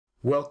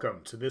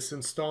Welcome to this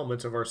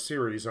installment of our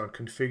series on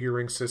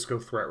configuring Cisco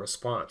Threat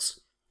Response.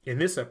 In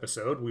this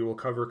episode, we will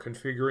cover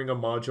configuring a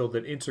module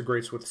that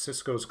integrates with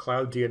Cisco's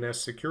Cloud DNS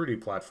security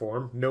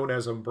platform known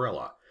as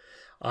Umbrella.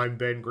 I'm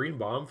Ben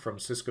Greenbaum from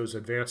Cisco's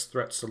Advanced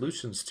Threat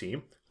Solutions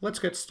team. Let's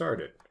get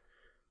started.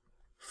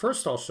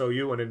 First, I'll show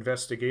you an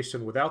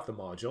investigation without the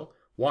module,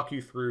 walk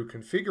you through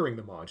configuring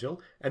the module,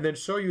 and then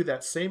show you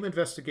that same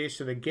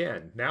investigation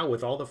again, now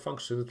with all the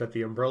functions that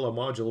the Umbrella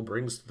module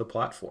brings to the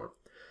platform.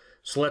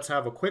 So let's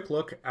have a quick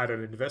look at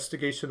an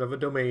investigation of a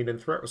domain in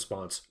threat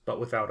response, but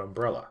without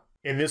Umbrella.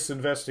 In this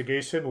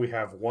investigation, we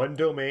have one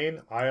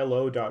domain,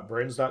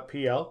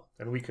 ilo.brains.pl,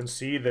 and we can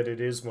see that it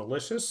is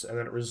malicious and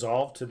that it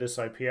resolved to this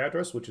IP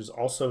address, which is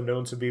also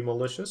known to be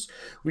malicious.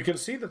 We can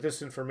see that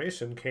this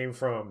information came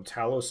from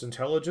Talos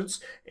Intelligence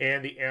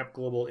and the AMP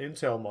Global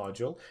Intel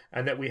module,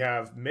 and that we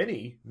have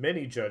many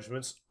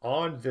judgments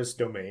on this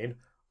domain,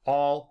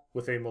 all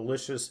with a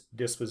malicious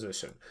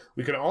disposition.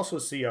 We can also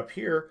see up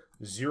here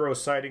 0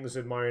 sightings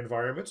in my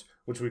environment,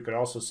 which we could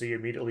also see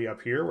immediately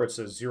up here where it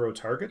says 0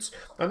 targets,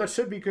 and that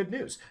should be good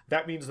news.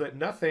 That means that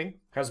nothing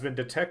has been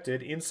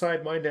detected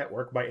inside my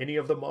network by any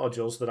of the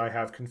modules that I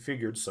have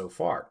configured so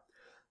far.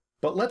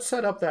 But let's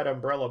set up that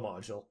Umbrella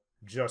module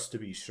just to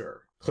be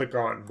sure. Click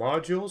on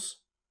Modules,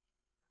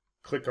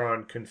 click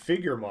on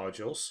Configure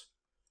Modules,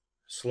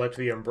 select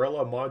the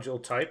Umbrella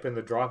module type in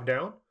the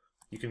drop-down.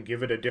 You can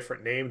give it a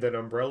different name than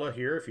Umbrella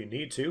here if you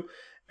need to.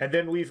 And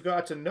then we've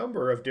got a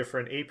number of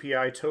different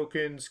API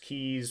tokens,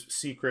 keys,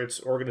 secrets,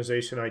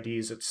 organization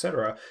IDs,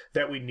 etc.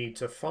 that we need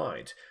to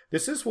find.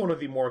 This is one of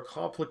the more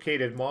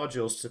complicated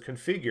modules to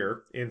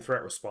configure in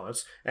threat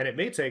response, and it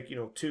may take,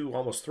 2,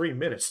 almost 3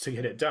 minutes to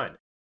get it done.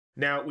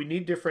 Now, we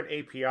need different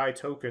API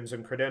tokens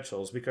and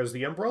credentials because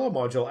the Umbrella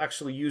module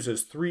actually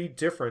uses 3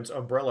 different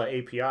Umbrella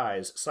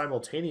APIs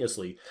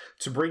simultaneously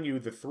to bring you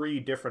the 3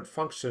 different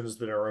functions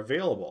that are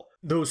available.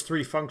 Those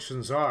 3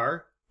 functions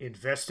are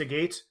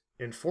Investigate,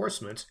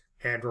 Enforcement,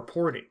 and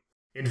Reporting.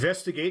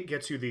 Investigate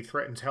gets you the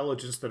threat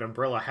intelligence that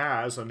Umbrella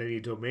has on any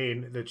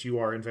domain that you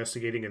are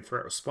investigating in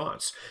threat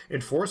response.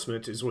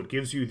 Enforcement is what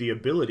gives you the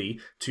ability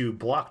to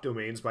block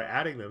domains by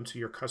adding them to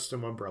your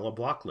custom Umbrella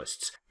block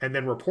lists. And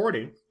then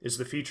Reporting is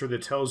the feature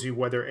that tells you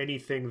whether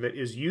anything that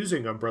is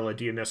using Umbrella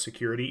DNS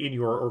security in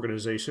your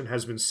organization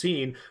has been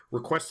seen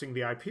requesting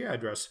the IP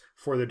address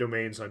for the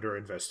domains under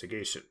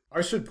investigation.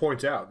 I should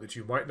point out that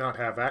you might not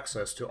have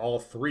access to all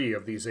 3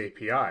 of these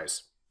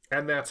APIs,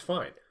 and that's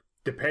fine.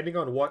 Depending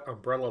on what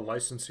Umbrella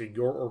licensing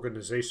your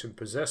organization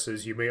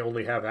possesses, you may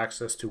only have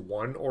access to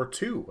 1 or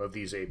 2 of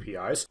these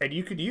APIs, and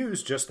you could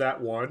use just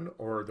that 1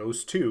 or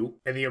those 2,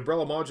 and the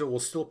Umbrella module will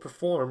still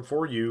perform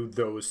for you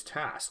those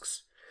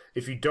tasks.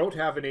 If you don't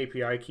have an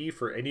API key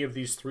for any of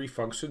these 3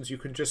 functions, you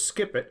can just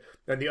skip it,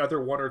 and the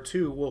other 1 or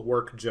 2 will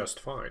work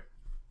just fine.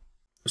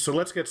 So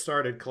let's get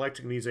started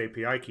collecting these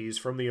API keys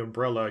from the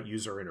Umbrella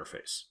user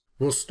interface.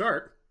 We'll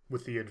start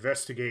with the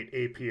Investigate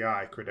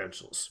API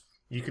credentials.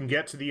 You can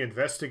get to the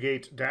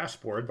Investigate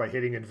dashboard by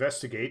hitting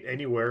Investigate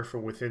anywhere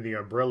from within the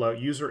Umbrella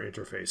user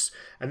interface.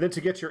 And then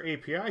to get your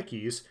API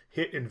keys,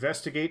 hit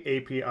Investigate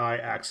API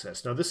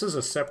Access. Now this is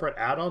a separate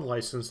add-on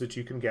license that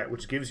you can get,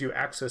 which gives you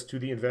access to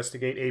the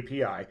Investigate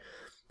API,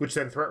 which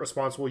then Threat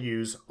Response will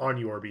use on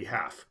your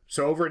behalf.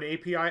 So over in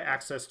API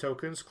Access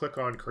Tokens, click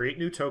on Create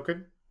New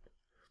Token,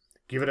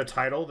 give it a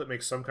title that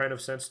makes some kind of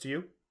sense to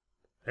you,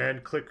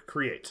 and click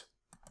Create.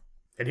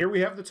 And here we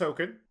have the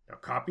token. Now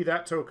copy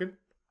that token,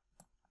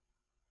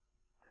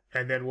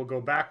 and then we'll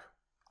go back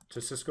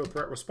to Cisco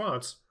Threat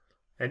Response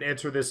and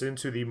enter this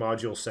into the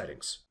module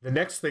settings. The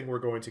next thing we're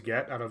going to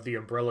get out of the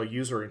Umbrella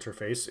user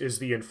interface is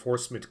the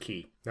enforcement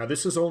key. Now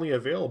this is only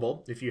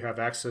available if you have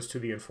access to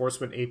the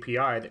enforcement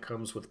API that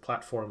comes with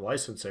platform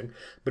licensing,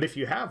 but if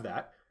you have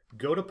that,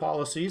 go to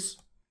Policies,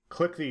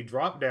 click the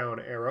drop-down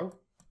arrow,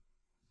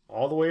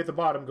 all the way at the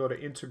bottom go to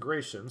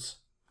Integrations.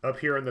 Up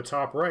here in the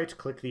top right,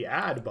 click the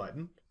Add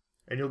button,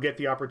 and you'll get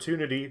the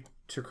opportunity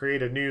to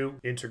create a new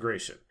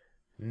integration.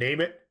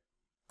 Name it,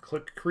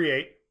 click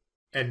Create,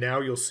 and now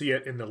you'll see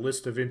it in the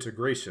list of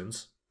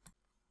integrations.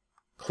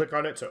 Click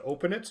on it to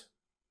open it,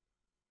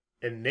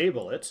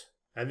 enable it,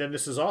 and then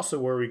this is also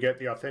where we get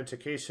the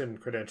authentication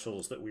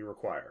credentials that we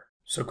require.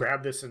 So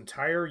grab this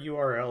entire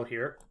URL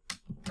here,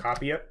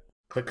 copy it,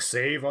 click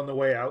Save on the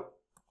way out,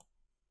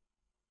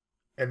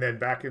 and then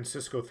back in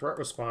Cisco Threat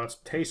Response,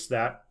 paste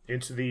that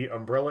into the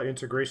Umbrella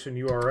integration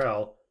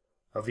URL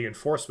of the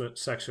enforcement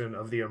section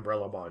of the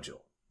Umbrella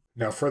module.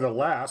 Now for the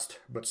last,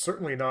 but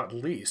certainly not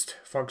least,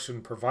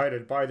 function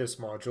provided by this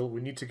module, we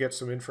need to get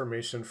some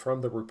information from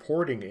the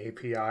Reporting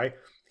API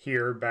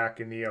here back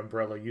in the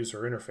Umbrella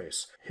user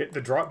interface. Hit the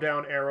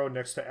drop-down arrow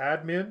next to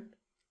Admin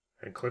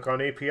and click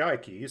on API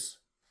Keys,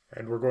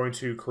 and we're going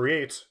to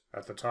create,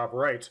 at the top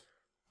right,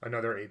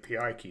 another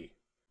API key.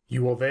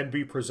 You will then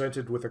be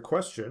presented with a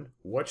question,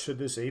 what should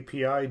this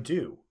API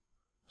do?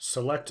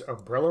 Select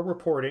Umbrella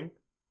Reporting,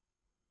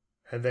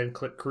 and then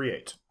click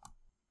Create.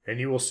 And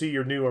you will see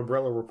your new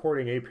Umbrella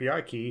Reporting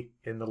API key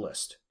in the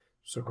list.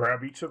 So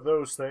grab each of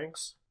those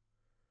things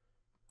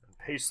and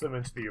paste them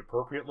into the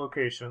appropriate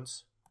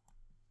locations.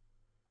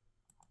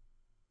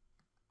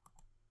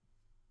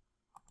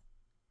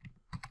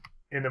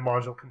 in the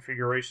module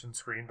configuration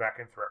screen back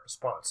in threat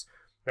response.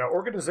 Now,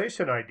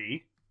 organization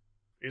ID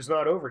is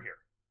not over here,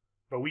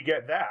 but we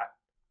get that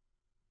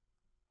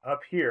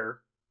up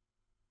here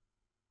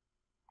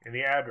in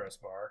the address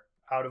bar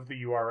out of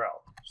the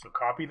URL. So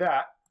copy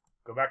that,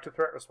 go back to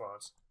threat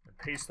response, and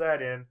paste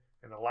that in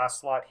the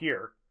last slot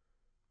here.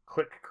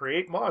 Click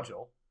Create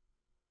Module,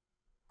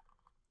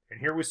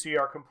 and here we see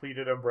our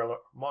completed Umbrella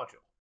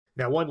module.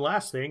 Now, one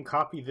last thing,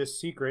 copy this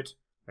secret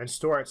and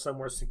store it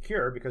somewhere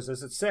secure, because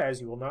as it says,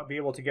 you will not be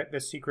able to get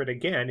this secret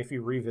again if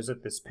you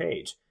revisit this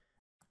page.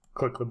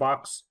 Click the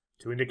box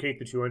to indicate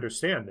that you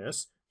understand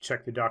this,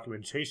 check the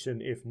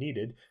documentation if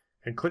needed,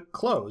 and click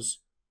Close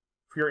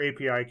for your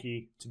API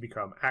key to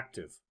become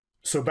active.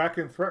 So back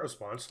in threat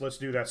response, let's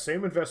do that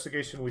same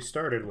investigation we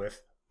started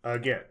with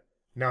again.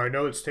 Now, I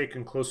know it's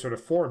taken closer to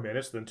 4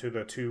 minutes than to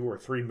the 2 or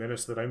 3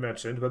 minutes that I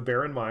mentioned, but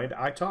bear in mind,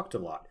 I talked a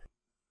lot.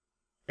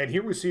 And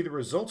here we see the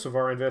results of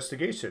our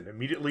investigation.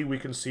 Immediately we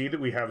can see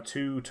that we have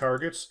 2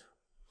 targets.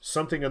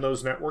 Something in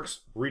those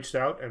networks reached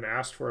out and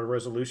asked for a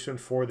resolution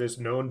for this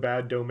known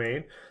bad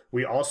domain.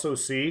 We also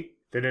see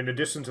that in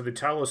addition to the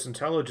Talos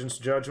intelligence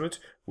judgment,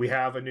 we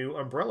have a new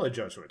Umbrella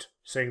judgment,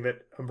 saying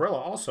that Umbrella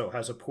also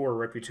has a poor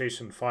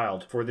reputation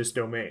filed for this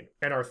domain.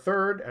 And our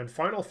third and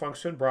final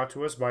function brought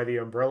to us by the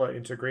Umbrella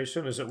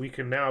integration is that we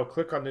can now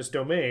click on this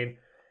domain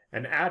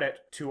and add it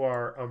to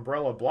our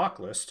Umbrella block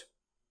list.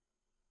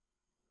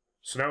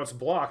 So now it's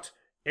blocked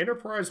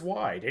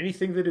enterprise-wide.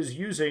 Anything that is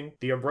using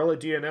the Umbrella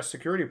DNS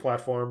security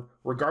platform,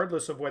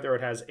 regardless of whether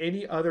it has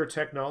any other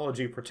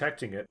technology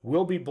protecting it,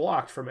 will be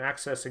blocked from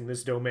accessing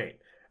this domain.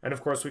 And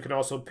of course, we can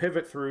also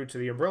pivot through to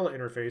the Umbrella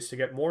interface to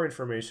get more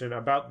information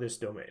about this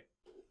domain.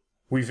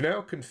 We've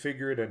now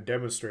configured and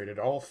demonstrated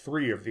all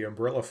 3 of the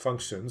Umbrella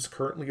functions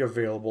currently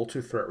available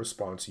to threat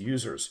response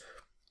users.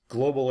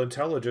 Global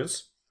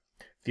intelligence,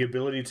 the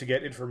ability to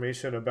get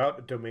information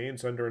about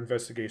domains under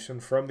investigation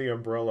from the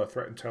Umbrella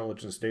Threat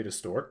Intelligence data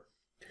store.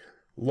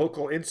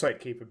 Local insight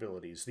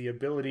capabilities, the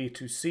ability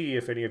to see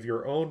if any of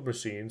your own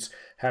machines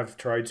have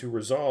tried to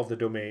resolve the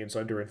domains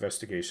under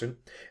investigation,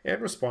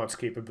 and response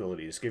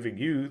capabilities, giving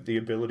you the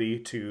ability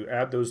to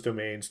add those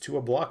domains to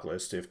a block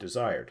list if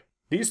desired.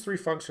 These 3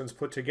 functions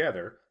put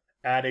together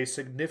add a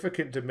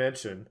significant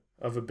dimension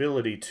of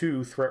ability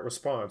to threat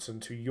response and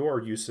to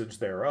your usage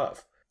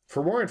thereof.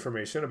 For more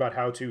information about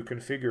how to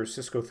configure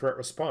Cisco Threat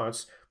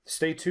Response,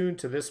 stay tuned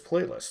to this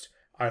playlist.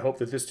 I hope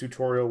that this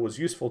tutorial was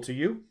useful to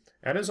you,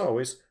 and as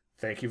always,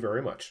 thank you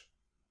very much.